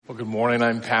Well, good morning.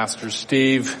 I'm Pastor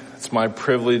Steve. It's my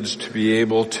privilege to be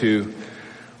able to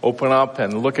open up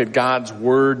and look at God's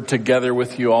Word together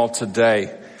with you all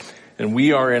today. And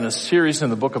we are in a series in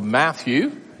the book of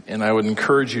Matthew, and I would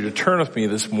encourage you to turn with me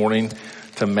this morning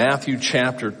to Matthew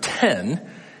chapter 10,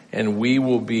 and we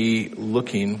will be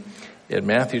looking at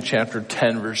Matthew chapter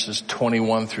 10, verses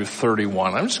 21 through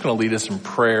 31. I'm just going to lead us in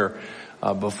prayer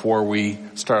before we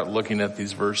start looking at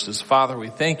these verses. Father, we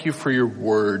thank you for your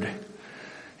Word.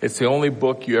 It's the only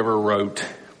book you ever wrote.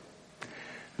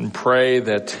 And pray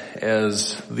that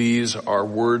as these are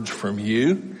words from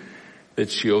you,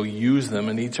 that you'll use them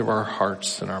in each of our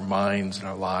hearts and our minds and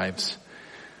our lives.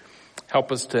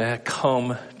 Help us to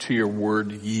come to your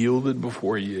word yielded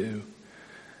before you,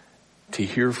 to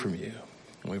hear from you.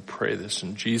 And we pray this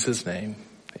in Jesus' name.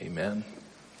 Amen.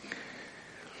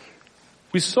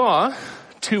 We saw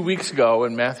 2 weeks ago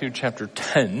in Matthew chapter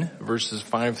 10, verses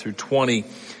 5 through 20,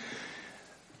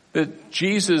 that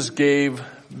Jesus gave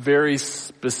very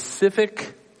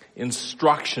specific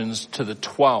instructions to the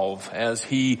 12 as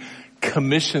he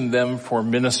commissioned them for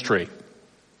ministry.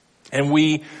 And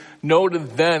we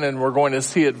noted then, and we're going to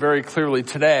see it very clearly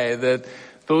today, that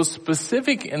those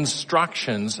specific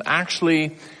instructions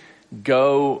actually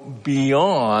go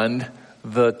beyond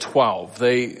the 12.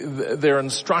 They're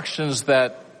instructions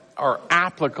that are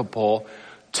applicable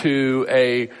to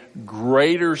a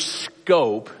greater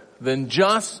scope than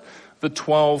just the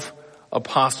 12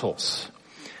 apostles.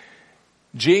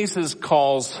 Jesus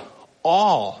calls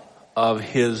all of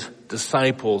his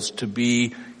disciples to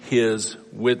be his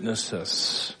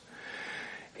witnesses.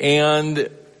 And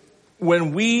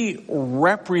when we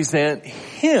represent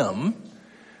him,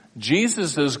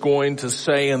 Jesus is going to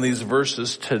say in these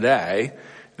verses today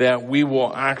that we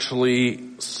will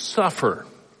actually suffer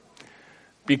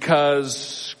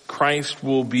because Christ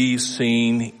will be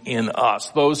seen in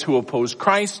us. Those who oppose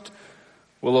Christ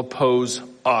will oppose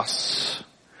us.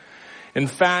 In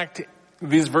fact,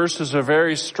 these verses are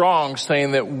very strong,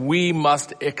 saying that we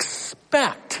must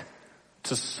expect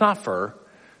to suffer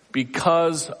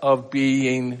because of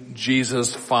being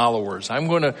Jesus followers. I'm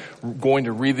going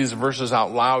to read these verses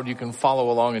out loud. You can follow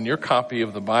along in your copy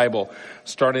of the Bible,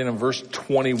 starting in verse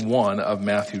 21 of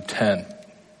Matthew 10.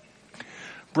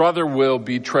 Brother will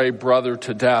betray brother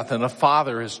to death, and a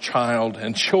father his child,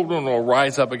 and children will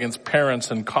rise up against parents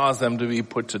and cause them to be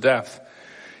put to death.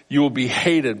 You will be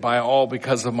hated by all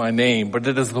because of my name, but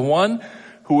it is the one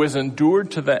who has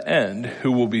endured to the end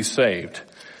who will be saved.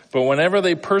 But whenever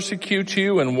they persecute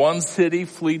you in one city,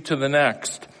 flee to the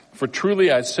next. For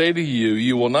truly I say to you,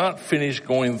 you will not finish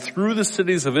going through the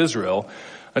cities of Israel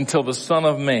until the Son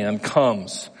of Man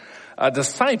comes. A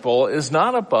disciple is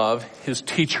not above his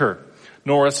teacher,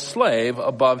 nor a slave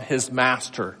above his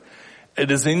master.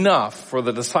 It is enough for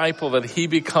the disciple that he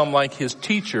become like his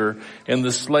teacher and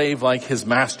the slave like his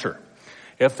master.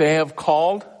 If they have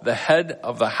called the head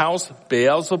of the house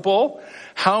Beelzebul,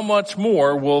 how much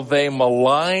more will they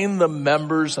malign the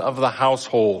members of the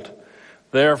household?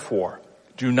 Therefore,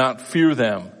 do not fear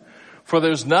them. For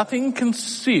there's nothing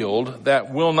concealed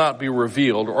that will not be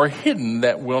revealed, or hidden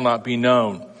that will not be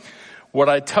known. What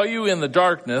I tell you in the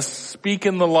darkness, speak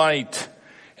in the light.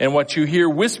 And what you hear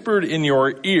whispered in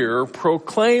your ear,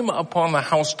 proclaim upon the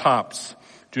housetops.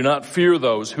 Do not fear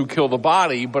those who kill the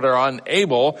body, but are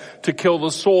unable to kill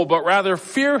the soul, but rather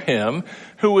fear him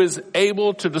who is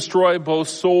able to destroy both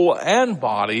soul and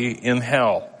body in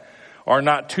hell. Are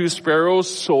not 2 sparrows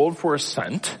sold for a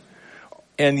cent?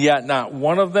 And yet not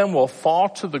one of them will fall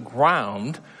to the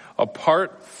ground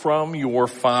apart from your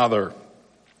Father.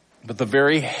 But the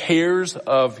very hairs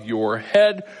of your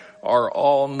head are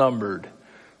all numbered.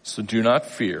 So do not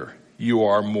fear. You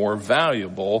are more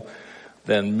valuable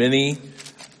than many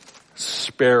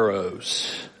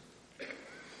sparrows.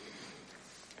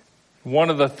 One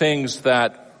of the things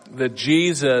that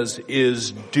Jesus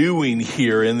is doing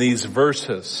here in these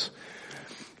verses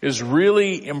is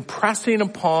really impressing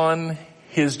upon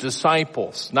his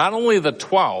disciples, not only the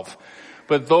 12,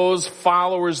 but those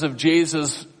followers of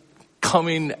Jesus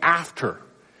coming after,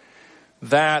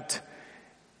 that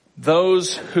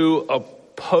those who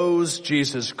oppose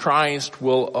Jesus Christ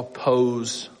will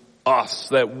oppose us,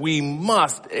 that we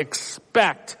must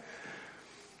expect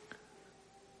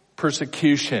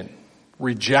persecution,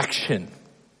 rejection.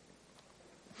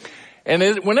 And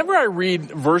whenever I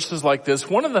read verses like this,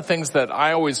 one of the things that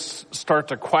I always start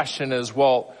to question is,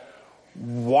 well,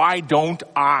 why don't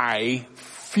I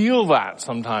feel that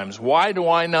sometimes? Why do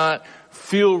I not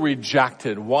feel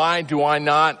rejected? Why do I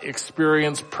not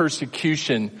experience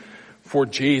persecution for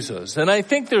Jesus? And I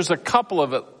think there's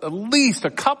at least a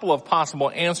couple of possible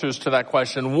answers to that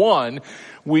question. One,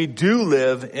 we do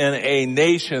live in a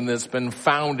nation that's been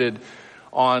founded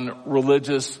on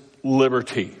religious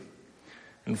liberty.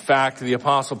 In fact, the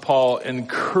Apostle Paul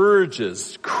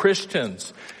encourages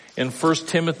Christians in 1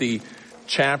 Timothy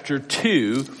chapter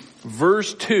 2,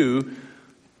 verse 2,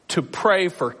 to pray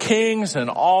for kings and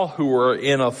all who are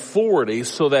in authority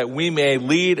so that we may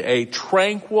lead a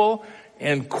tranquil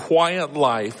and quiet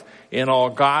life in all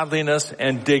godliness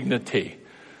and dignity.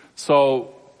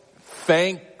 So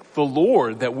thank the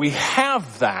Lord that we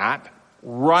have that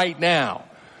right now.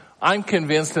 I'm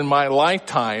convinced in my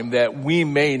lifetime that we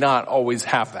may not always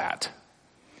have that.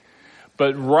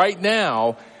 But right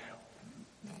now,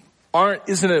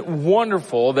 isn't it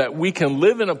wonderful that we can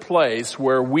live in a place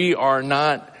where we are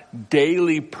not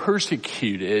daily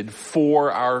persecuted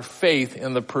for our faith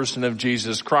in the person of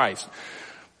Jesus Christ?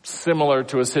 Similar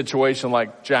to a situation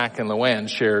like Jack and Luann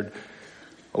shared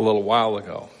a little while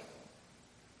ago.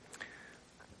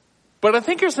 But I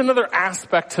think there's another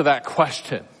aspect to that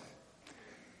question.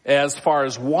 As far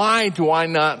as why do I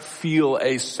not feel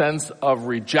a sense of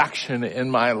rejection in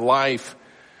my life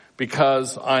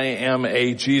because I am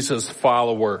a Jesus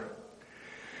follower?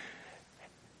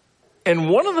 And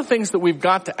one of the things that we've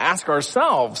got to ask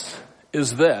ourselves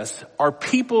is this: are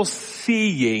people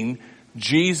seeing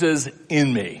Jesus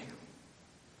in me?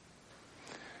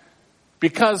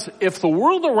 Because if the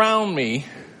world around me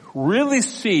really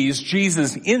sees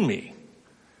Jesus in me,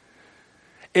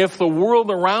 if the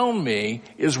world around me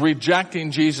is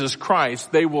rejecting Jesus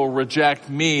Christ, they will reject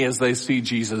me as they see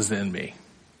Jesus in me.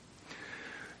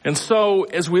 And so,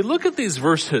 as we look at these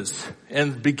verses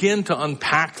and begin to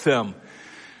unpack them,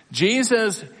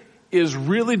 Jesus is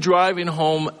really driving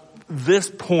home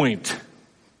this point.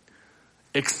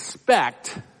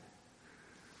 Expect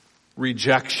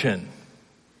rejection.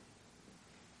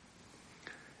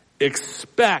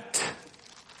 Expect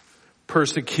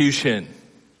persecution.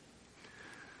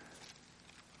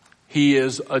 He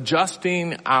is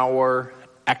adjusting our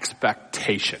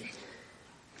expectation.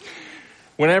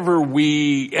 Whenever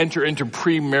we enter into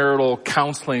premarital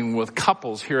counseling with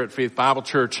couples here at Faith Bible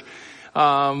Church,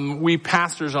 we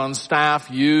pastors on staff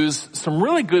use some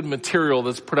really good material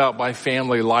that's put out by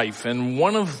Family Life. And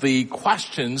one of the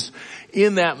questions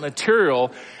in that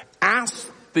material asks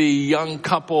the young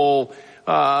couple,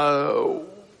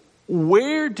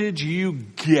 where did you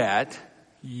get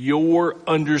your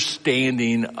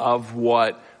understanding of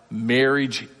what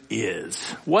marriage is?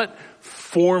 What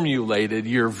formulated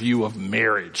your view of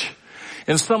marriage?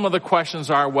 And some of the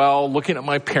questions are, well, looking at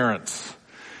my parents,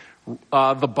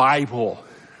 the Bible,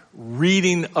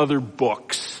 reading other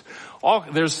books.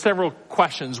 There's several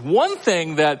questions. One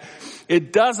thing that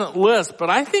it doesn't list, but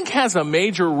I think has a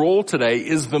major role today,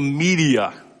 is the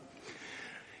media.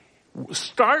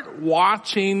 Start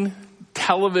watching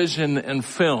television and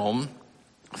film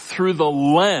through the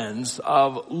lens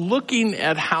of looking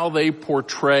at how they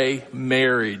portray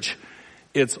marriage.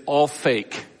 It's all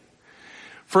fake.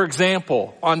 For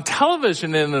example, on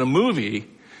television and in a movie,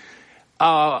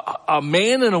 a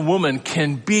man and a woman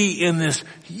can be in this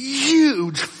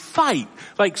huge fight,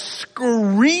 like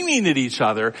screaming at each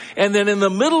other, and then in the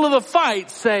middle of the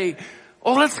fight say,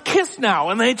 oh, let's kiss now.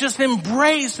 And they just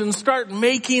embrace and start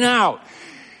making out.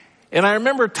 And I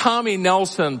remember Tommy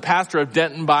Nelson, pastor of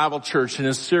Denton Bible Church, in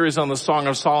his series on the Song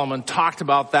of Solomon, talked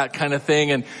about that kind of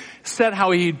thing and said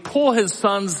how he'd pull his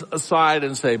sons aside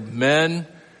and say, men,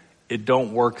 it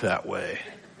don't work that way.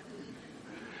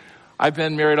 I've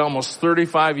been married almost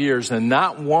 35 years, and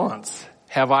not once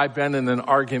have I been in an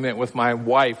argument with my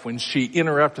wife when she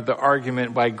interrupted the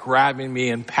argument by grabbing me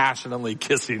and passionately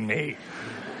kissing me.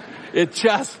 It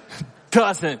just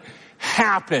doesn't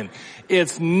happen.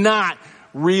 It's not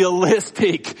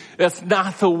realistic. That's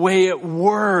not the way it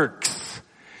works.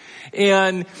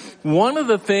 And one of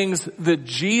the things that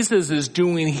Jesus is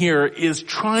doing here is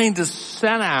trying to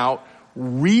set out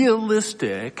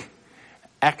realistic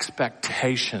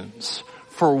expectations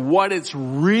for what it's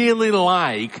really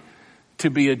like to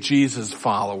be a Jesus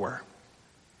follower.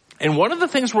 And one of the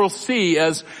things we'll see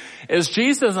as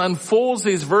Jesus unfolds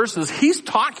these verses, he's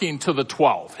talking to the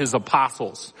 12, his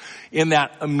apostles, in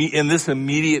this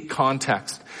immediate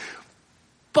context.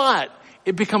 But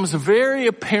it becomes very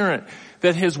apparent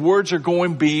that his words are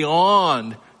going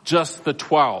beyond just the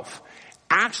 12.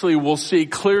 Actually, we'll see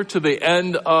clear to the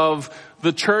end of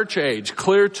the church age,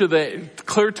 clear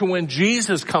to when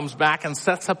Jesus comes back and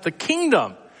sets up the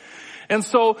kingdom. And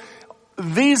so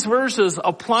these verses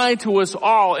apply to us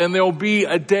all, and there'll be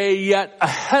a day yet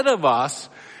ahead of us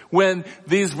when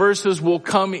these verses will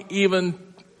come even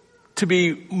to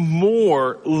be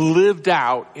more lived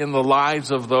out in the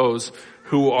lives of those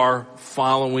who are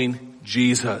following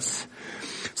Jesus.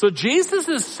 So Jesus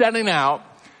is setting out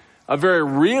a very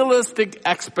realistic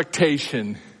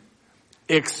expectation.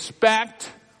 Expect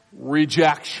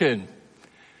rejection.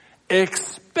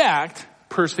 Expect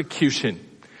persecution.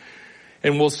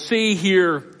 And we'll see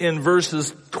here in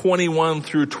verses 21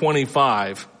 through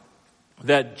 25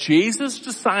 that Jesus'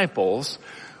 disciples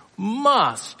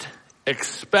must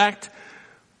expect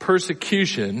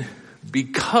persecution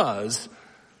because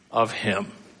of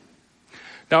him.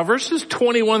 Now, verses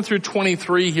 21 through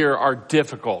 23 here are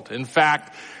difficult. In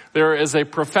fact, there is a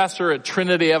professor at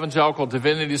Trinity Evangelical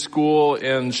Divinity School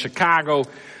in Chicago,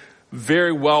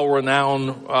 very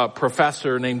well-renowned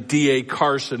professor named D.A.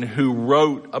 Carson, who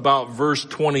wrote about verse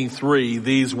 23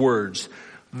 these words.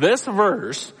 This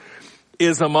verse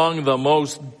is among the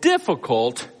most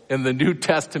difficult in the New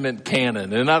Testament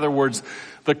canon. In other words,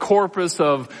 the corpus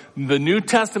of the New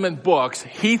Testament books,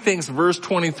 he thinks verse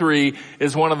 23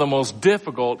 is one of the most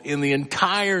difficult in the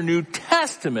entire New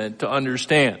Testament to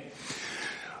understand.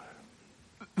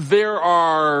 There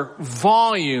are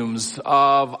volumes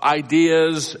of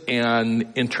ideas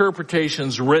and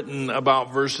interpretations written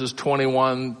about verses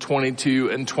 21, 22,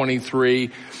 and 23.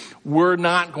 We're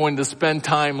not going to spend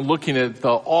time looking at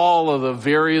all of the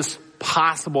various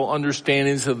possible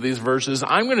understandings of these verses.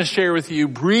 I'm going to share with you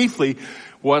briefly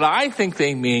what I think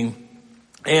they mean,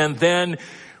 and then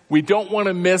we don't want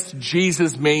to miss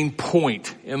Jesus' main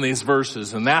point in these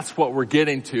verses, and that's what we're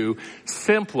getting to.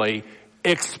 Simply,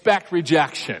 expect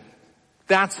rejection.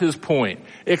 That's his point.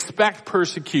 Expect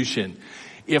persecution.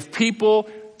 If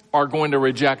people are going to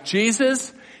reject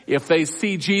Jesus, if they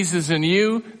see Jesus in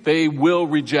you, they will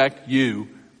reject you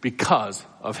because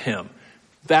of him.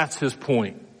 That's his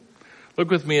point. Look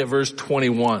with me at verse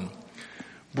 21.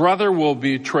 Brother will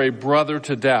betray brother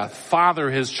to death,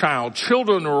 father his child.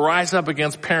 Children will rise up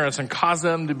against parents and cause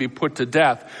them to be put to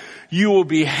death. You will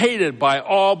be hated by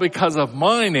all because of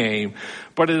my name,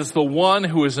 but it is the one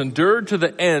who is endured to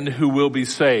the end who will be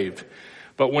saved.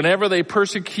 But whenever they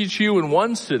persecute you in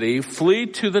one city, flee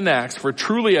to the next, for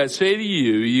truly I say to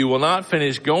you, you will not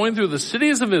finish going through the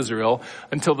cities of Israel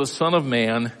until the Son of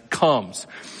Man comes.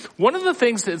 One of the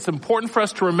things that's important for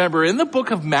us to remember in the book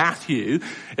of Matthew,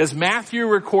 as Matthew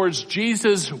records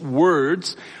Jesus'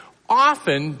 words,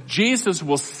 often Jesus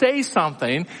will say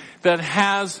something that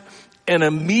has an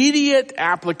immediate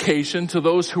application to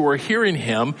those who are hearing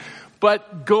him,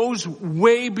 but goes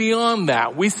way beyond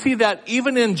that. We see that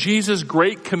even in Jesus'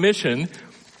 Great Commission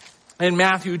in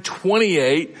Matthew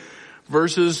 28,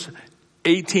 verses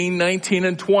 18, 19,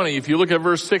 and 20. If you look at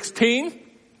verse 16,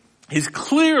 he's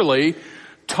clearly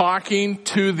talking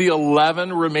to the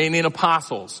 11 remaining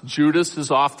apostles. Judas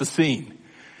is off the scene.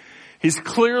 He's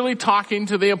clearly talking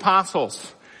to the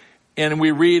apostles. And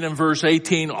we read in verse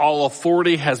 18, all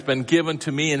authority has been given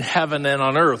to me in heaven and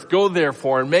on earth. Go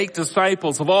therefore and make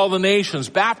disciples of all the nations,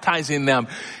 baptizing them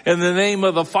in the name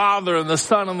of the Father and the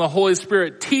Son and the Holy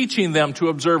Spirit, teaching them to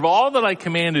observe all that I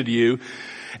commanded you.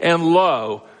 And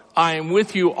lo, I am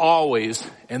with you always.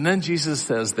 And then Jesus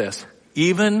says this,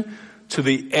 even to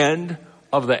the end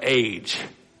of the age.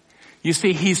 You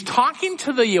see, he's talking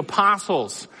to the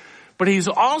apostles, but he's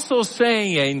also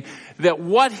saying that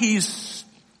what he's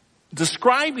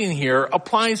describing here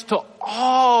applies to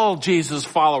all Jesus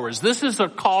followers. This is a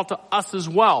call to us as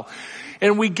well.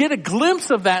 And we get a glimpse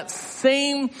of that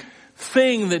same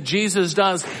thing that Jesus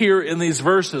does here in these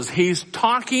verses. He's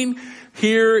talking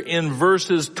here in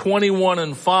verses 21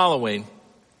 and following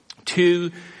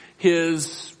to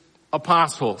his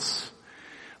apostles.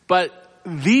 But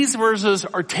these verses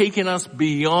are taking us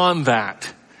beyond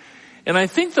that. And I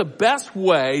think the best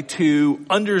way to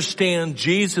understand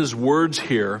Jesus' words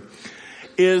here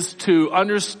is to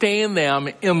understand them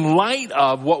in light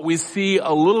of what we see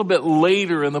a little bit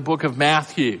later in the book of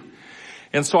Matthew.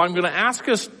 And so I'm going to ask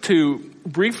us to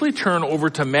briefly turn over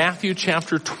to Matthew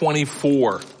chapter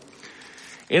 24.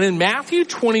 And in Matthew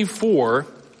 24,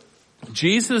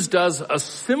 Jesus does a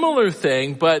similar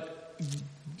thing, but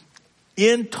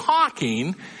in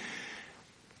talking,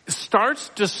 starts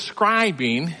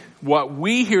describing what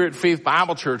we here at Faith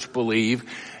Bible Church believe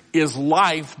is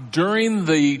life during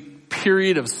the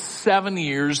period of 7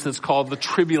 years that's called the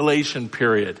tribulation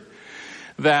period.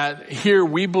 That here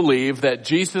we believe that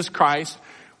Jesus Christ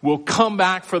will come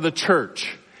back for the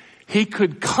church. He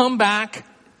could come back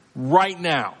right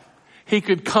now. He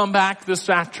could come back this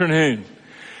afternoon.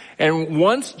 And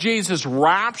once Jesus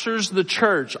raptures the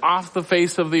church off the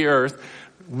face of the earth,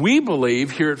 we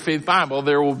believe here at Faith Bible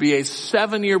there will be a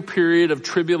 7-year period of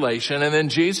tribulation, and then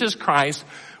Jesus Christ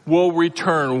will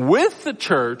return with the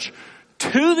church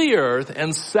to the earth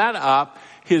and set up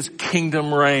his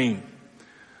kingdom reign.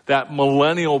 That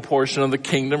millennial portion of the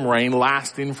kingdom reign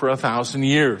lasting for 1,000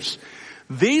 years.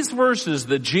 These verses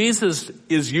that Jesus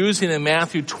is using in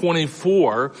Matthew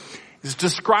 24 is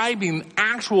describing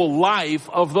actual life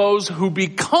of those who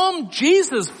become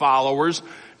Jesus followers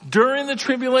during the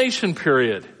tribulation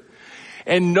period.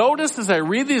 And notice as I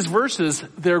read these verses,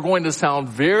 they're going to sound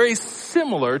very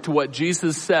similar to what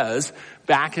Jesus says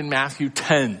back in Matthew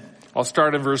 10. I'll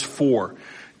start in verse 4.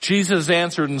 Jesus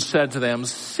answered and said to them,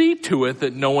 "See to it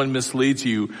that no one misleads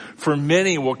you, for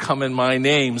many will come in my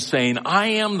name, saying, 'I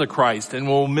am the Christ,' and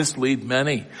will mislead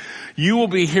many. You will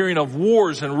be hearing of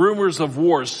wars and rumors of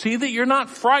wars. See that you're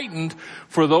not frightened,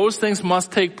 for those things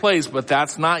must take place, but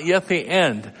that's not yet the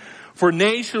end. For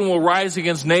nation will rise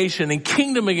against nation and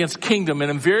kingdom against kingdom,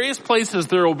 and in various places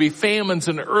there will be famines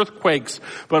and earthquakes,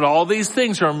 but all these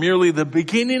things are merely the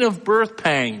beginning of birth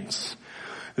pangs.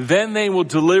 Then they will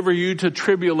deliver you to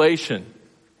tribulation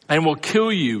and will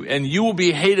kill you, and you will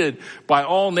be hated by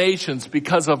all nations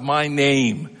because of my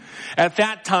name. At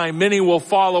that time, many will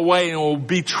fall away and will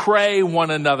betray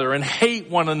one another and hate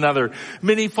one another.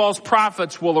 Many false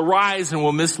prophets will arise and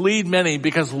will mislead many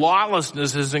because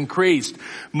lawlessness is increased.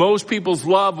 Most people's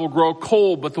love will grow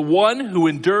cold, but the one who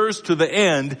endures to the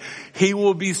end, he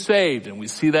will be saved." And we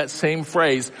see that same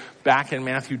phrase back in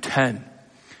Matthew 10.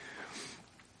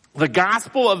 "The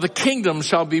gospel of the kingdom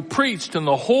shall be preached in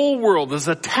the whole world as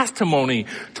a testimony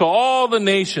to all the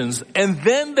nations, and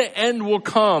then the end will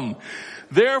come.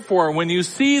 Therefore, when you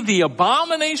see the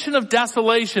abomination of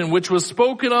desolation, which was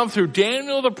spoken of through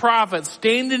Daniel the prophet,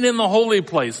 standing in the holy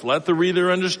place," let the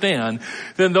reader understand,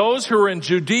 "then those who are in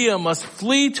Judea must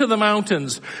flee to the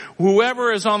mountains.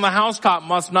 Whoever is on the housetop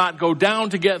must not go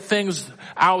down to get things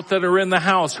out that are in the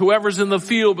house. Whoever's in the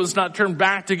field must not turn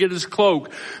back to get his cloak.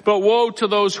 But woe to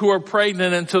those who are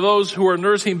pregnant and to those who are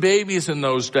nursing babies in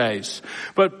those days.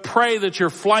 But pray that your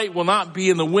flight will not be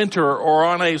in the winter or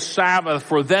on a Sabbath,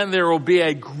 for then there will be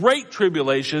a great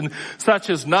tribulation such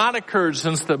as not occurred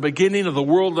since the beginning of the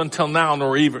world until now,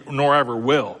 nor ever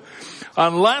will.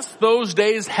 Unless those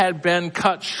days had been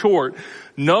cut short,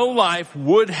 no life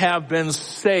would have been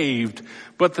saved.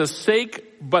 But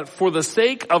for the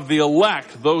sake of the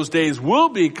elect, those days will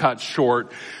be cut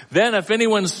short. Then if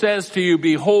anyone says to you,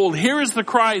 'Behold, here is the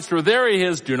Christ,' or 'There he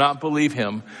is,' do not believe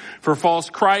him. For false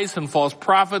Christs and false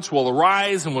prophets will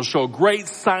arise and will show great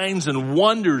signs and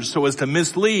wonders so as to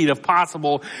mislead, if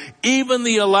possible, even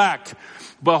the elect.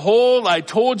 Behold, I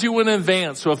told you in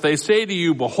advance. So if they say to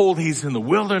you, 'Behold, he's in the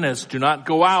wilderness,' do not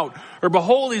go out. Or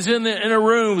 'Behold, he's in the inner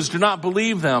rooms,' do not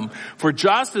believe them. For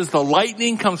just as the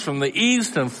lightning comes from the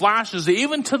east and flashes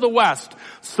even to the west,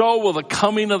 so will the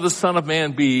coming of the Son of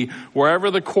Man be.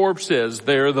 Wherever the corpse is,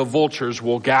 there the vultures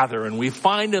will gather." And we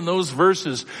find in those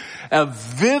verses a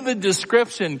vivid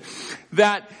description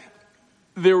that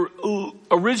the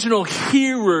original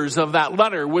hearers of that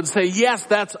letter would say, yes,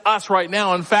 that's us right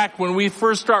now. In fact, when we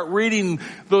first start reading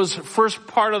those first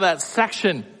part of that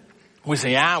section, we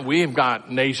say, we've got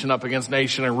nation up against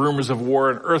nation and rumors of war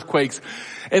and earthquakes.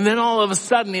 And then all of a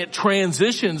sudden it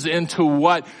transitions into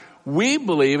what we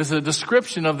believe is a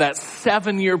description of that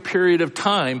 7-year period of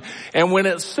time. And when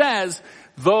it says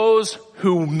those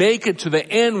who make it to the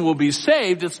end will be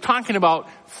saved, it's talking about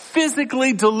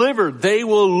physically delivered. They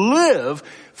will live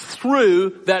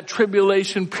through that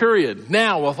tribulation period.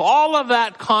 Now, with all of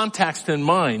that context in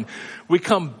mind, we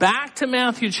come back to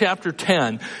Matthew chapter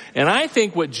 10, and I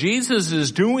think what Jesus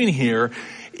is doing here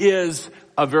is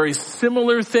a very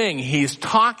similar thing. He's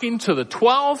talking to the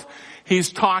 12,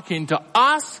 he's talking to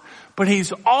us, but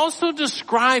he's also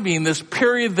describing this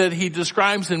period that he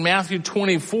describes in Matthew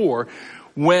 24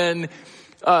 when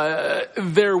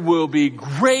there will be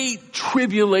great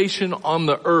tribulation on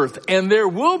the earth. And there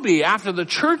will be, after the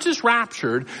church is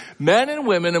raptured, men and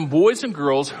women and boys and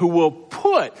girls who will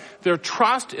put their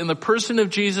trust in the person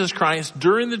of Jesus Christ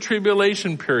during the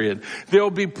tribulation period. There will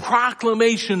be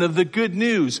proclamation of the good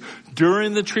news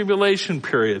during the tribulation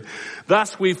period.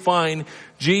 Thus we find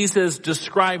Jesus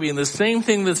describing the same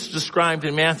thing that's described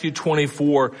in Matthew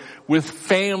 24 with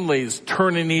families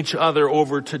turning each other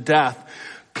over to death.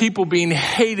 People being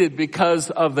hated because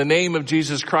of the name of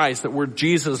Jesus Christ, that we're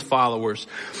Jesus followers.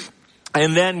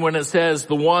 And then when it says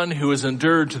the one who is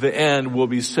endured to the end will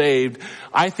be saved,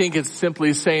 I think it's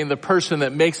simply saying the person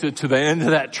that makes it to the end of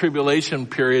that tribulation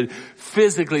period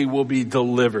physically will be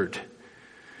delivered.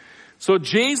 So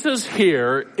Jesus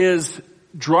here is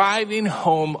driving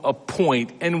home a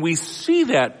point, and we see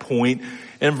that point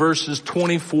in verses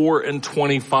 24 and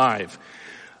 25.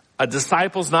 A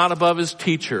disciple's not above his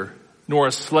teacher, nor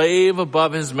a slave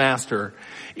above his master.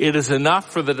 It is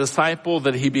enough for the disciple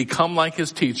that he become like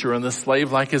his teacher and the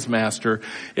slave like his master.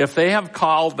 If they have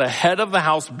called the head of the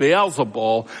house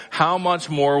Beelzebul, how much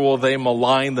more will they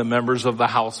malign the members of the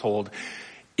household?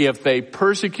 If they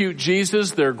persecute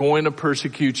Jesus, they're going to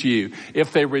persecute you.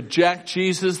 If they reject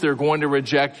Jesus, they're going to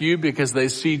reject you because they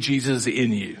see Jesus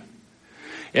in you.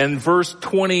 In verse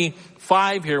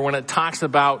 25 here, when it talks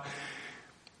about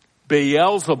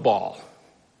Beelzebul,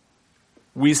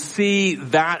 we see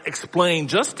that explained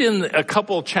just in a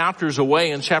couple chapters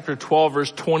away in chapter 12,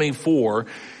 verse 24.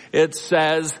 It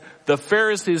says, the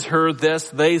Pharisees heard this.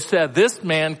 They said, this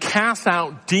man casts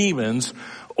out demons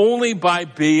only by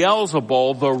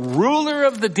Beelzebul, the ruler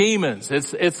of the demons.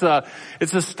 It's a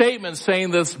statement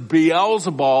saying this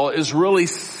Beelzebul is really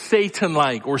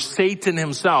Satan-like, or Satan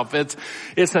himself.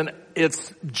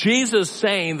 It's Jesus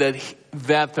saying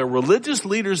that the religious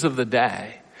leaders of the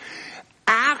day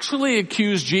actually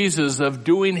accused Jesus of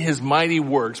doing his mighty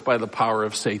works by the power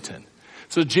of Satan.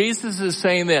 So Jesus is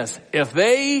saying this: if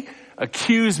they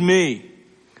accuse me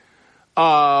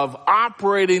of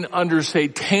operating under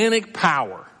satanic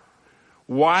power,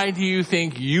 why do you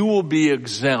think you will be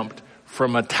exempt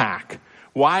from attack?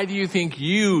 Why do you think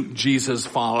you, Jesus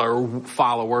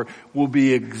follower, will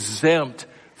be exempt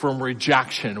from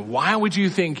rejection? Why would you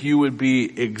think you would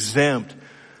be exempt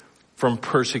from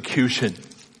persecution?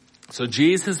 So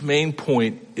Jesus' main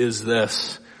point is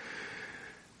this: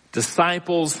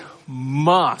 disciples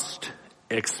must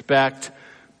expect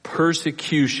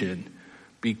persecution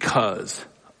because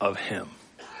of him.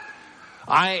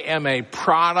 I am a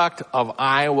product of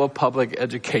Iowa public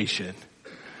education.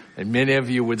 And many of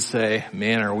you would say,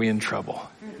 man, are we in trouble?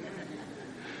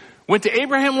 Went to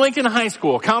Abraham Lincoln High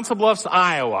School, Council Bluffs,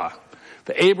 Iowa.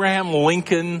 The Abraham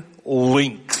Lincoln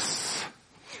Lynx.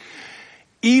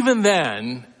 Even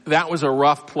then, that was a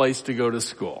rough place to go to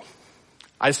school.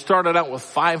 I started out with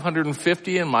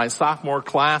 550 in my sophomore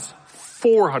class.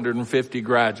 450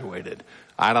 graduated.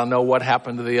 I don't know what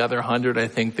happened to the other 100. I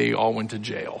think they all went to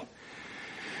jail.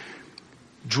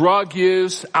 Drug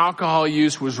use, alcohol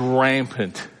use was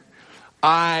rampant.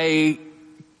 I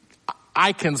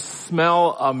can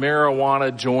smell a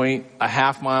marijuana joint a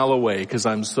half mile away because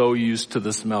I'm so used to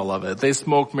the smell of it. They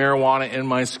smoked marijuana in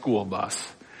my school bus.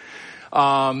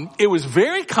 It was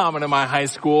very common in my high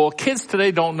school. Kids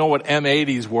today don't know what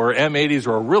M80s were. M80s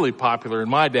were really popular in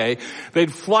my day.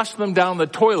 They'd flush them down the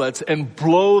toilets and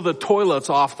blow the toilets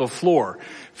off the floor.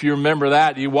 If you remember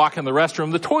that, you walk in the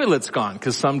restroom, the toilet's gone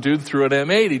because some dude threw an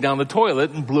M80 down the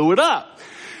toilet and blew it up.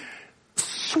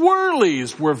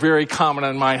 Swirlies were very common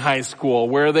in my high school,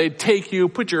 where they'd take you,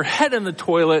 put your head in the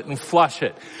toilet and flush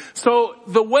it. So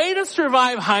the way to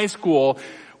survive high school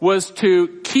was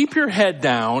to keep your head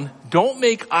down, don't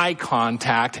make eye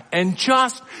contact, and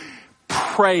just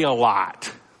pray a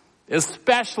lot,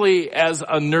 especially as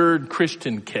a nerd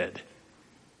Christian kid.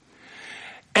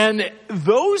 And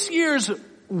those years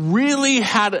really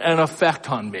had an effect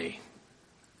on me.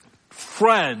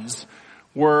 Friends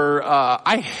were,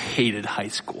 I hated high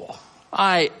school.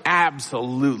 I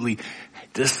absolutely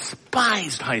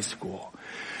despised high school.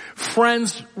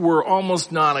 Friends were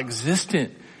almost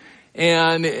non-existent.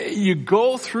 And you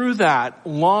go through that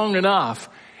long enough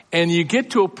and you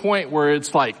get to a point where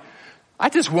it's like, I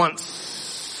just want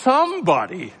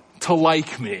somebody to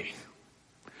like me.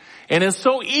 And it's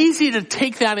so easy to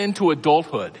take that into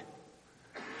adulthood.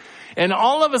 And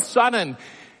all of a sudden,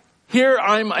 here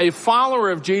I'm a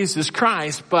follower of Jesus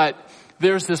Christ, but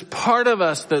there's this part of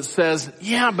us that says,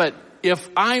 yeah, but if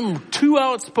I'm too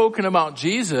outspoken about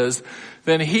Jesus,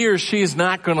 then he or she's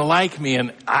not going to like me,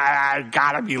 and I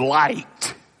gotta be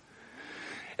liked.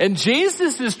 And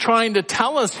Jesus is trying to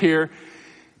tell us here,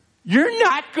 you're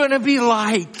not going to be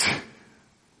liked.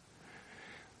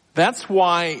 That's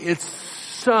why it's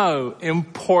so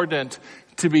important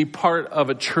to be part of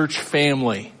a church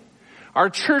family. Our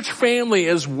church family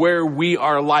is where we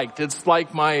are liked. It's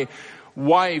like my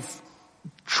wife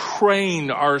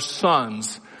trained our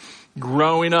sons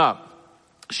growing up.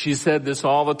 She said this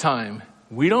all the time.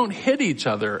 We don't hit each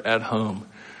other at home.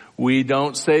 We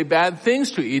don't say bad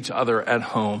things to each other at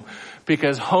home,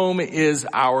 because home is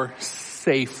our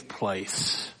safe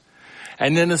place.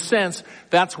 And in a sense,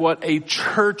 that's what a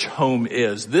church home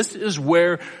is. This is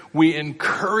where we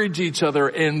encourage each other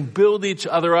and build each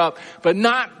other up, but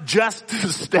not just to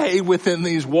stay within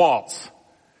these walls.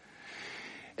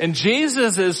 And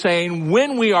Jesus is saying,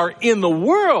 when we are in the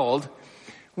world,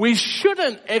 we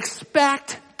shouldn't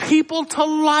expect people to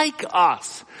like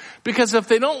us. Because if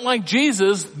they don't like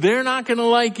Jesus, they're not going to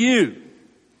like you.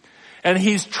 And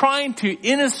he's trying to,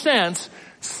 in a sense,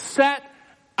 set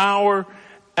our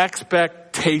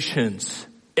expectations.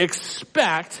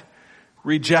 Expect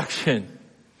rejection.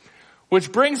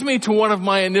 Which brings me to one of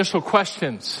my initial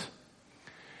questions.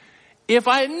 If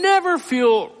I never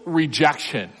feel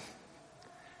rejection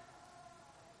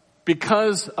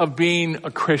because of being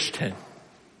a Christian,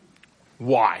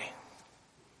 why?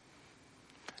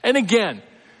 And again,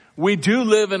 we do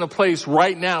live in a place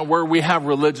right now where we have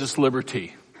religious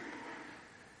liberty.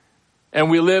 And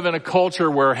we live in a culture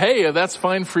where, hey, that's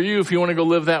fine for you if you want to go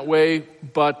live that way,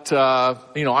 but,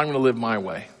 I'm going to live my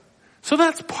way. So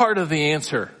that's part of the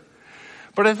answer.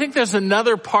 But I think there's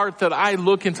another part that I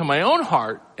look into my own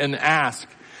heart and ask,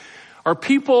 are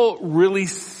people really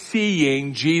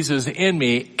seeing Jesus in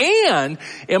me? And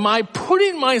am I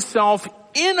putting myself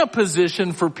in a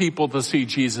position for people to see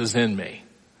Jesus in me?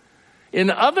 In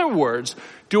other words,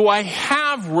 do I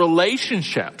have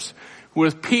relationships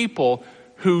with people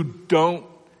who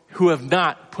have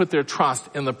not put their trust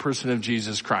in the person of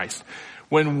Jesus Christ?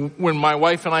 When my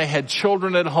wife and I had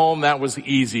children at home, that was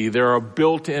easy. They're a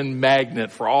built-in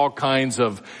magnet for all kinds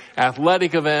of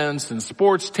athletic events and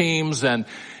sports teams, and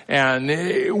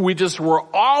we just were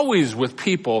always with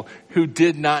people who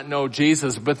did not know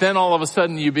Jesus. But then all of a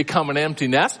sudden you become an empty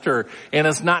nester, and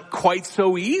it's not quite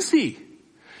so easy.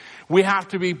 We have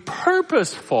to be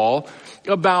purposeful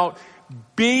about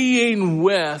being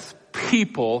with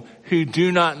people who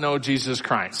do not know Jesus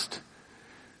Christ.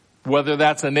 Whether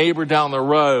that's a neighbor down the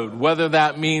road, whether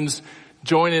that means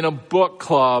joining a book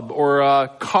club or a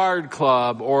card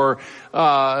club or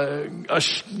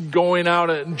going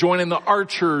out and joining the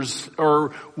archers or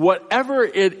whatever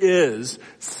it is,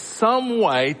 some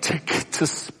way to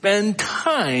spend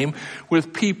time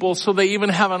with people so they even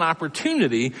have an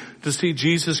opportunity to see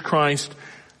Jesus Christ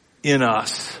in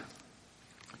us.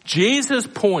 Jesus'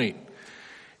 point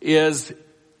is,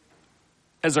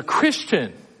 as a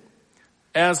Christian,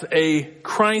 as a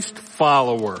Christ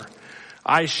follower,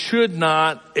 I should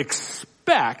not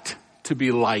expect to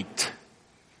be liked.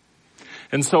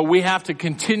 And so we have to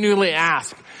continually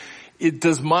ask,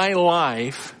 does my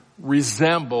life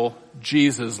resemble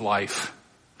Jesus' life?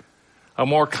 A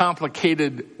more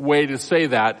complicated way to say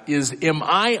that is, am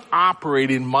I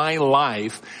operating my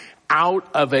life out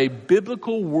of a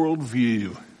biblical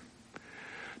worldview?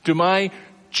 Do my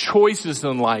choices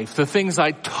in life, the things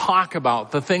I talk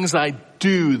about, the things I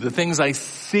do, the things I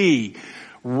see,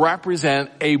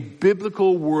 represent a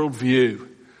biblical worldview,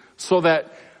 so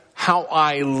that how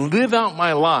I live out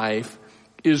my life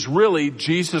is really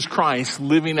Jesus Christ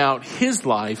living out his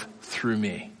life through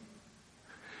me?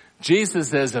 Jesus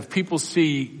says if people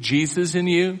see Jesus in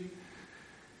you,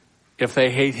 if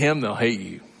they hate him, they'll hate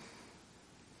you.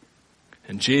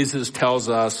 And Jesus tells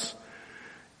us,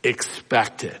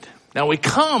 expect it. Now we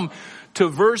come to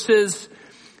verses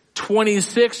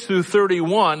 26 through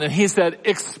 31, and he said,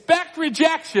 expect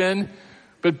rejection,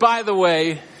 but by the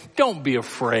way, don't be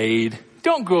afraid.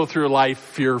 Don't go through life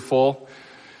fearful.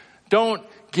 Don't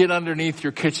get underneath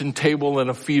your kitchen table in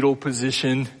a fetal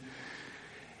position.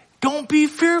 Don't be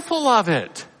fearful of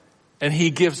it. And he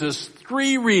gives us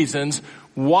 3 reasons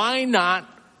why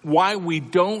we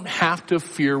don't have to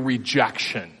fear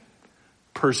rejection,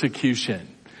 persecution.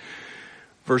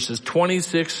 Verses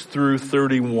 26 through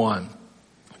 31.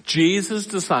 Jesus'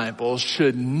 disciples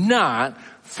should not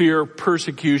fear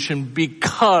persecution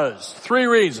because 3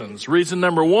 reasons. Reason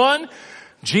number 1,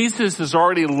 Jesus has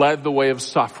already led the way of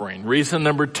suffering. Reason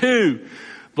number 2,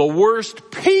 the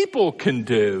worst people can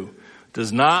do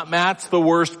does not match the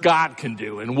worst God can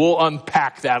do. And we'll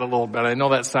unpack that a little bit. I know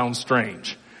that sounds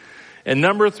strange. And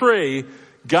number 3,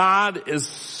 God is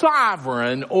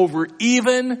sovereign over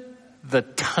even the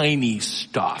tiny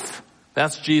stuff.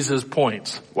 That's Jesus'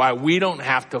 points. Why we don't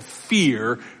have to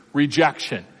fear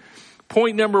rejection.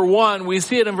 Point number 1, we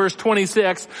see it in verse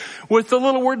 26 with the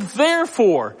little word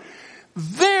therefore.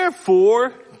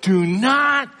 Therefore, do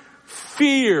not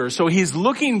fear. So he's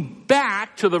looking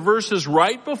back to the verses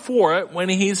right before it when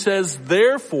he says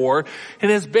therefore,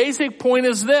 and his basic point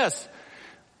is this: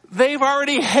 they've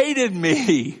already hated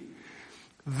me.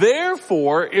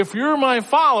 Therefore, if you're my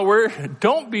follower,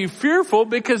 don't be fearful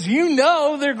because you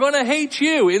know they're going to hate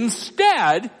you.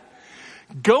 Instead,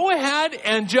 go ahead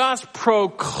and just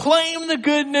proclaim the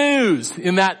good news.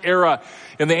 In that era,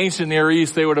 in the ancient Near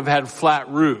East, they would have had flat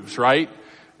roofs, right?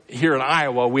 Here in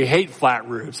Iowa, we hate flat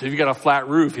roofs. If you got a flat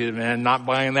roof, man, not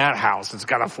buying that house. It's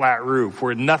got a flat roof.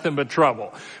 We're in nothing but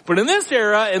trouble. But in this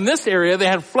area, they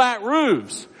had flat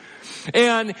roofs.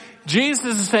 And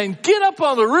Jesus is saying, get up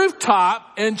on the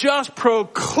rooftop and just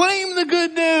proclaim the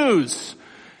good news.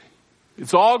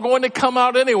 It's all going to come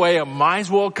out anyway. It might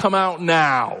as well come out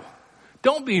now.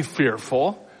 Don't be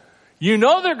fearful. You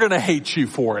know they're going to hate you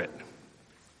for it.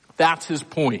 That's his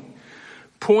point.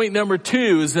 Point number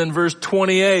 2 is in verse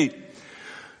 28.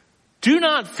 Do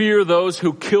not fear those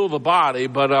who kill the body,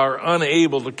 but are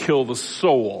unable to kill the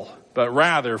soul, but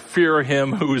rather fear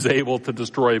him who is able to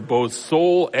destroy both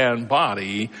soul and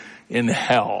body in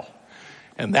hell.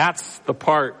 And that's the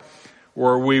part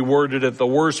where we worded it, the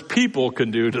worst people can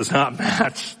do does not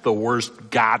match the worst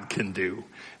God can do.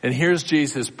 And here's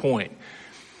Jesus' point.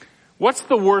 What's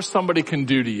the worst somebody can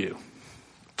do to you?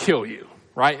 Kill you,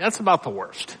 right? That's about the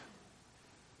worst.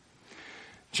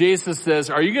 Jesus says,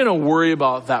 are you going to worry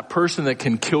about that person that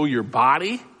can kill your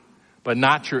body, but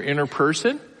not your inner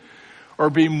person? Or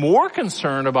be more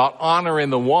concerned about honoring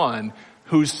the one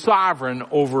who's sovereign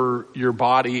over your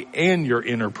body and your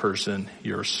inner person,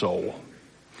 your soul?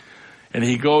 And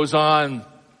he goes on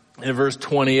in verse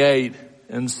 28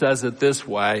 and says it this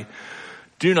way,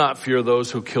 do not fear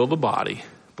those who kill the body,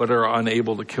 but are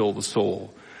unable to kill the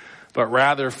soul, but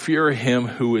rather fear him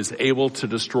who is able to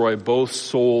destroy both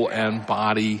soul and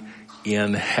body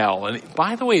in hell. And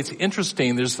by the way, it's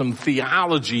interesting, there's some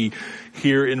theology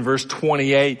here in verse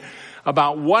 28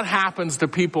 about what happens to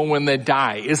people when they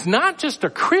die. It's not just a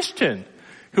Christian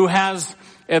who has,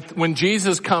 when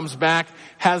Jesus comes back,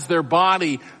 has their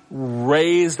body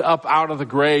raised up out of the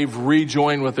grave,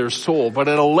 rejoined with their soul. But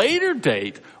at a later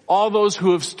date, all those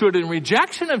who have stood in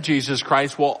rejection of Jesus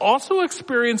Christ will also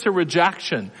experience a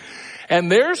rejection. And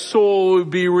their soul will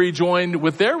be rejoined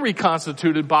with their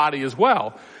reconstituted body as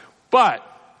well. But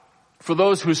for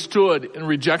those who stood in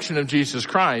rejection of Jesus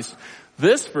Christ,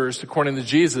 this verse, according to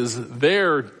Jesus,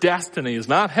 their destiny is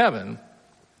not heaven,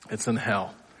 it's in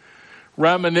hell.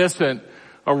 Reminiscent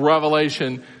of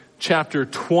Revelation chapter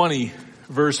 20,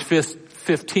 verse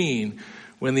 15,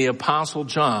 when the Apostle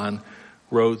John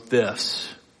wrote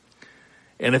this.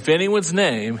 And if anyone's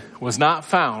name was not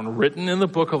found written in the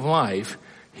book of life,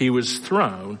 he was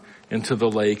thrown into the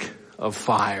lake of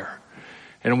fire.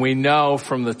 And we know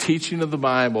from the teaching of the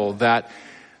Bible that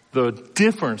the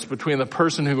difference between the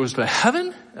person who goes to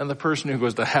heaven and the person who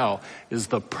goes to hell is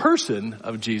the person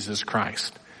of Jesus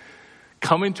Christ.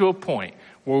 Coming to a point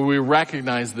where we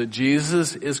recognize that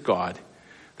Jesus is God,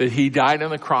 that he died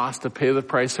on the cross to pay the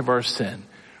price of our sin,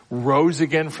 rose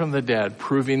again from the dead,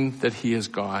 proving that he is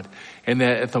God. And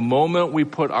that at the moment we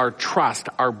put our trust,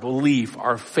 our belief,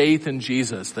 our faith in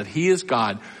Jesus, that he is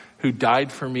God who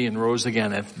died for me and rose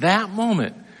again, at that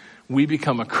moment we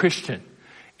become a Christian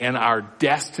and our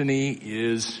destiny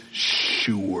is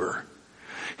sure.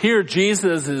 Here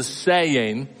Jesus is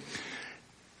saying,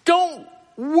 don't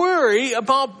worry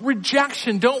about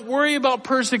rejection. Don't worry about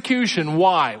persecution.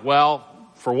 Why? Well,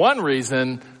 for one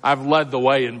reason, I've led the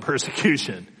way in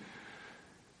persecution.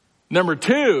 Number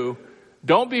 2,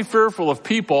 don't be fearful of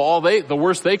people. The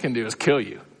worst they can do is kill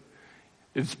you.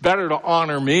 It's better to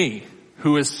honor me,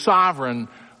 who is sovereign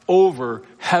over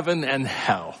heaven and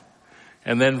hell.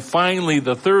 And then finally,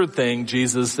 the third thing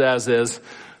Jesus says is,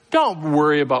 don't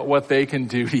worry about what they can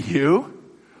do to you.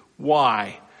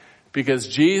 Why? Because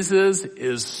Jesus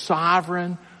is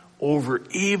sovereign over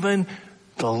even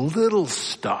the little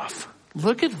stuff.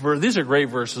 These are great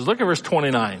verses. Look at verse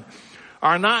 29.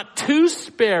 Are not 2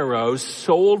 sparrows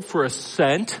sold for a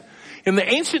cent? In the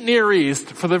ancient Near East,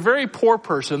 for the very poor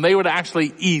person, they would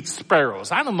actually eat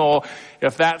sparrows. I don't know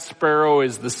if that sparrow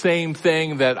is the same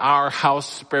thing that our house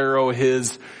sparrow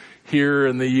is here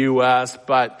in the U.S.,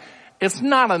 but it's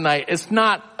not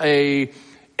a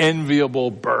enviable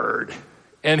bird.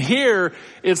 And here,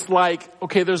 it's like,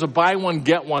 okay, there's a buy one,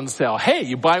 get one sale. Hey,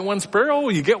 you buy one sparrow,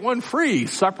 you get one free.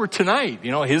 Supper tonight,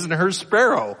 his and her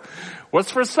sparrow. What's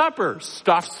for supper?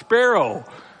 Stuffed sparrow.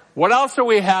 What else are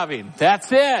we having?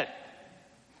 That's it.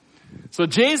 So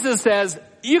Jesus says,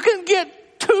 you can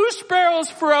get 2 sparrows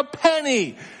for a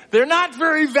penny. They're not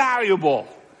very valuable.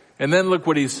 And then look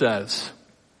what he says.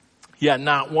 Yet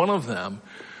not one of them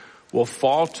will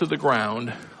fall to the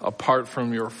ground apart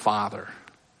from your Father.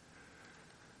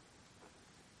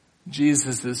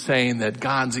 Jesus is saying that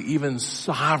God's even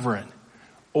sovereign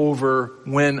over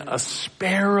when a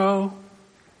sparrow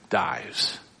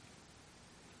dies.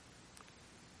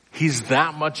 He's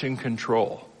that much in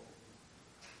control.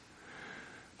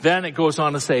 Then it goes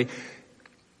on to say,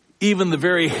 even the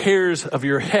very hairs of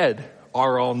your head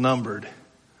are all numbered.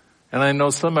 And I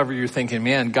know some of you are thinking,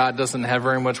 man, God doesn't have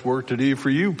very much work to do for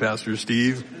you, Pastor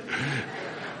Steve.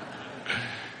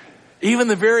 Even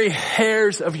the very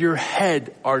hairs of your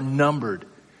head are numbered.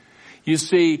 You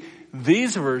see,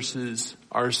 these verses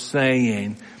are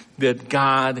saying that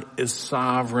God is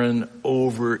sovereign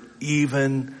over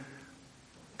even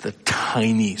the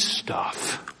tiny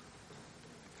stuff.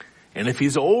 And if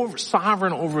he's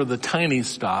sovereign over the tiny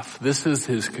stuff, this is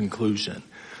his conclusion.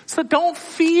 So don't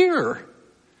fear.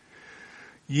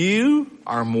 You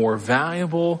are more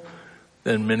valuable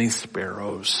than many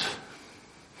sparrows.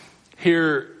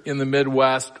 Here in the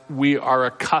Midwest, we are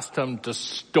accustomed to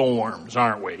storms,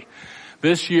 aren't we?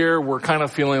 This year, we're kind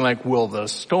of feeling like, will the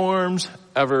storms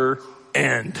ever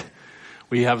end?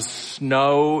 We have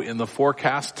snow in the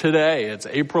forecast today. It's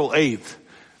April 8th.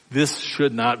 This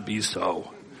should not be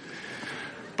so.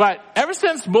 But ever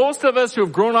since most of us who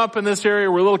have grown up in this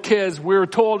area were little kids, we were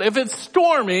told if it's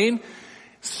storming,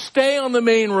 stay on the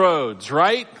main roads,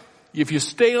 right? If you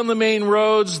stay on the main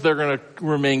roads, they're going to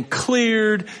remain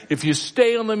cleared. If you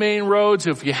stay on the main roads,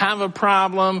 if you have a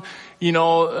problem,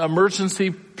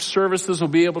 emergency services will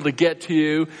be able to get to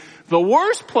you. The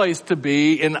worst place to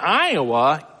be in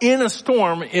Iowa in a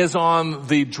storm is on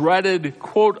the dreaded,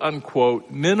 quote unquote,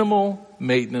 minimal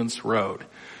maintenance road.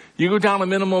 You go down a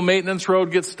minimal maintenance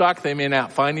road, get stuck, they may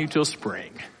not find you till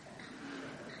spring.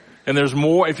 And there's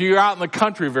more, if you're out in the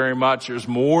country very much, there's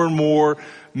more and more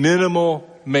minimal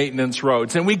maintenance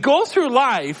roads. And we go through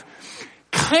life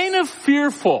kind of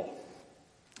fearful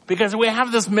because we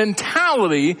have this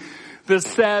mentality that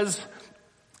says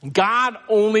God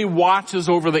only watches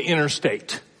over the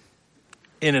interstate,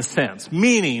 in a sense.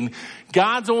 Meaning,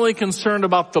 God's only concerned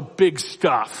about the big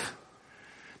stuff.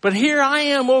 But here I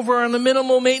am over on the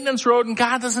minimal maintenance road and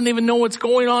God doesn't even know what's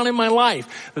going on in my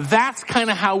life. That's kind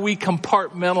of how we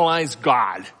compartmentalize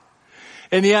God.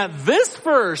 And yet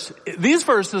these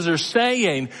verses are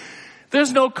saying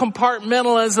there's no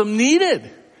compartmentalism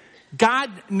needed. God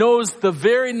knows the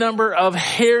very number of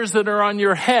hairs that are on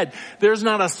your head. There's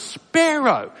not a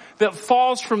sparrow that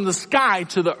falls from the sky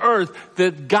to the earth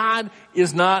that God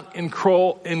is not in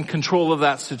control of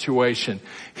that situation.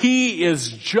 He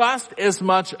is just as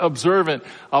much observant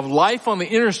of life on the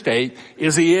interstate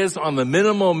as he is on the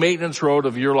minimal maintenance road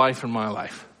of your life and my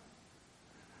life.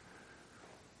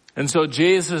 And so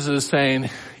Jesus is saying,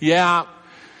 yeah,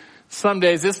 some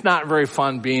days it's not very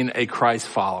fun being a Christ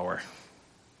follower.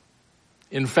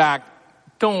 In fact,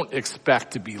 don't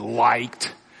expect to be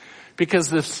liked.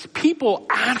 Because if people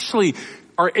actually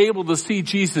are able to see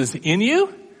Jesus in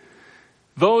you,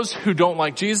 those who don't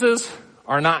like Jesus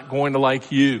are not going to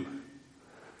like you.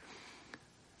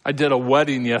 I did a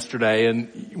wedding yesterday,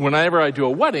 and whenever I do a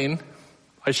wedding,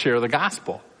 I share the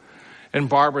gospel. And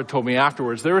Barbara told me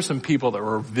afterwards, there were some people that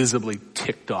were visibly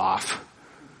ticked off.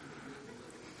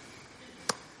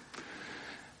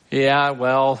 Yeah,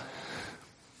 well,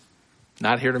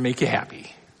 not here to make you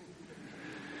happy.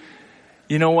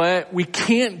 You know what? We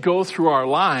can't go through our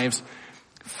lives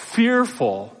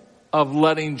fearful of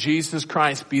letting Jesus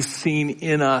Christ be seen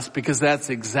in us, because that's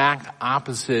the exact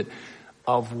opposite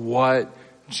of what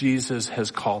Jesus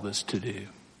has called us to do.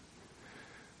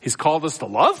 He's called us to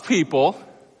love people,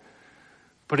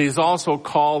 but he's also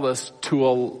called us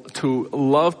to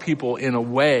love people in a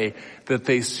way that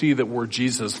they see that we're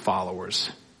Jesus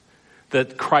followers,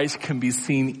 that Christ can be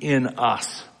seen in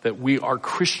us, that we are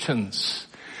Christians.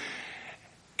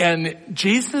 And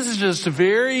Jesus is just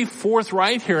very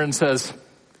forthright here and says,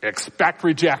 expect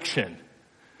rejection.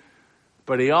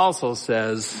 But he also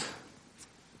says,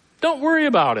 don't worry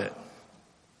about it.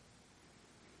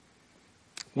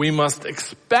 We must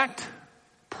expect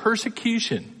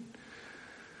persecution,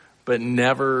 but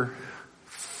never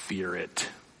fear it.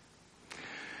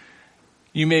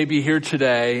 You may be here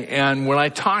today, and when I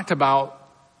talked about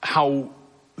how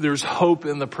there's hope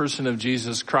in the person of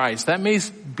Jesus Christ, that may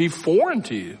be foreign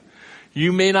to you.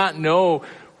 You may not know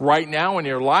right now in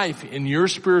your life, in your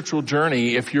spiritual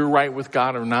journey, if you're right with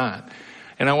God or not.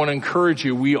 And I want to encourage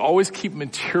you, we always keep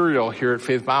material here at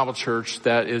Faith Bible Church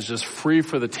that is just free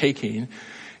for the taking.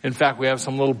 In fact, we have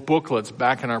some little booklets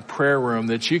back in our prayer room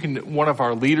that one of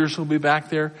our leaders will be back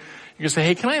there. You can say,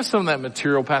 hey, can I have some of that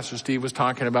material Pastor Steve was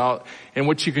talking about? And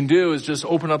what you can do is just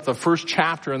open up the first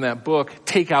chapter in that book,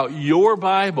 take out your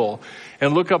Bible,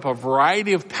 and look up a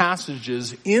variety of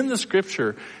passages in the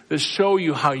scripture that show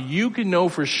you how you can know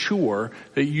for sure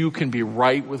that you can be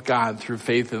right with God through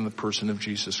faith in the person of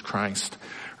Jesus Christ.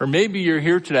 Or maybe you're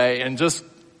here today and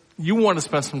you want to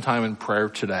spend some time in prayer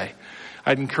today.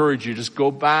 I'd encourage you, just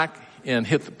go back and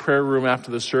hit the prayer room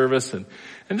after the service and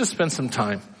just spend some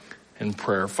time in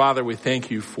prayer. Father, we thank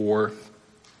you for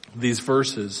these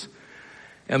verses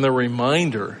and the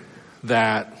reminder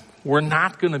that we're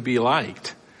not going to be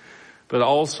liked, but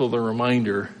also the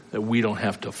reminder that we don't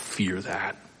have to fear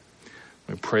that.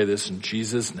 We pray this in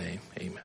Jesus' name. Amen.